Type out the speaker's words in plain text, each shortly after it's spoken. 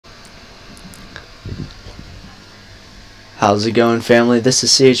How's it going, family? This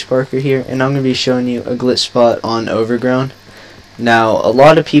is CH Parker here, and I'm going to be showing you a glitch spot on Overgrown. Now, a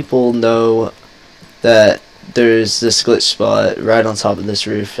lot of people know that there's this glitch spot right on top of this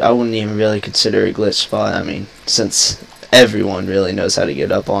roof. I wouldn't even really consider it a glitch spot, I mean, since everyone really knows how to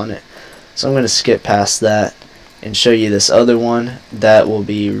get up on it. So I'm going to skip past that and show you this other one that will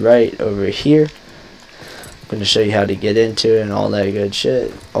be right over here. I'm going to show you how to get into it and all that good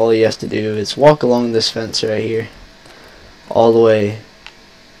shit. All you have to do is walk along this fence right here all the way.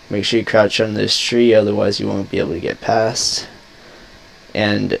 Make sure you crouch on this tree, otherwise you won't be able to get past.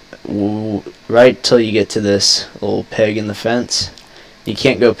 And right till you get to this little peg in the fence, you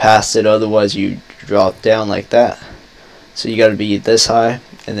can't go past it, otherwise you drop down like that. So you got to be this high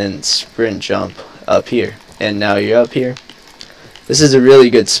and then sprint jump up here, and now you're up here. This is a really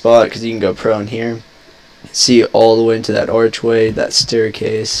good spot because you can go prone here, see all the way into that archway, that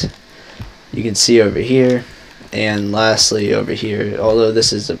staircase. You can see over here, and lastly over here, although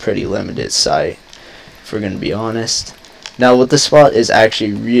this is a pretty limited site if we're going to be honest. Now what this spot is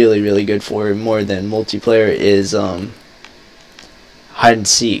actually really good for, more than multiplayer, is hide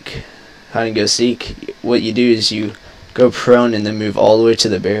and go seek. What you do is you go prone and then move all the way to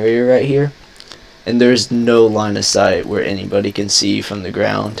the barrier right here, and there's no line of sight where anybody can see you from the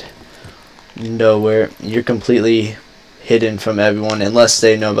ground. Nowhere. You're completely hidden from everyone unless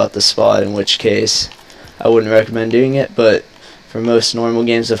they know about the spot, in which case I wouldn't recommend doing it. But for most normal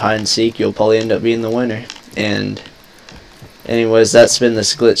games of hide and seek, you'll probably end up being the winner. And anyways, that's been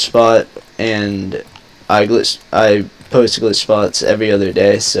this glitch spot, and I post glitch spots every other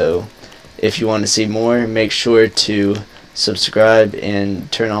day, so if you want to see more, make sure to subscribe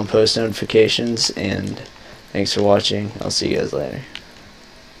and turn on post notifications. And thanks for watching. I'll see you guys later.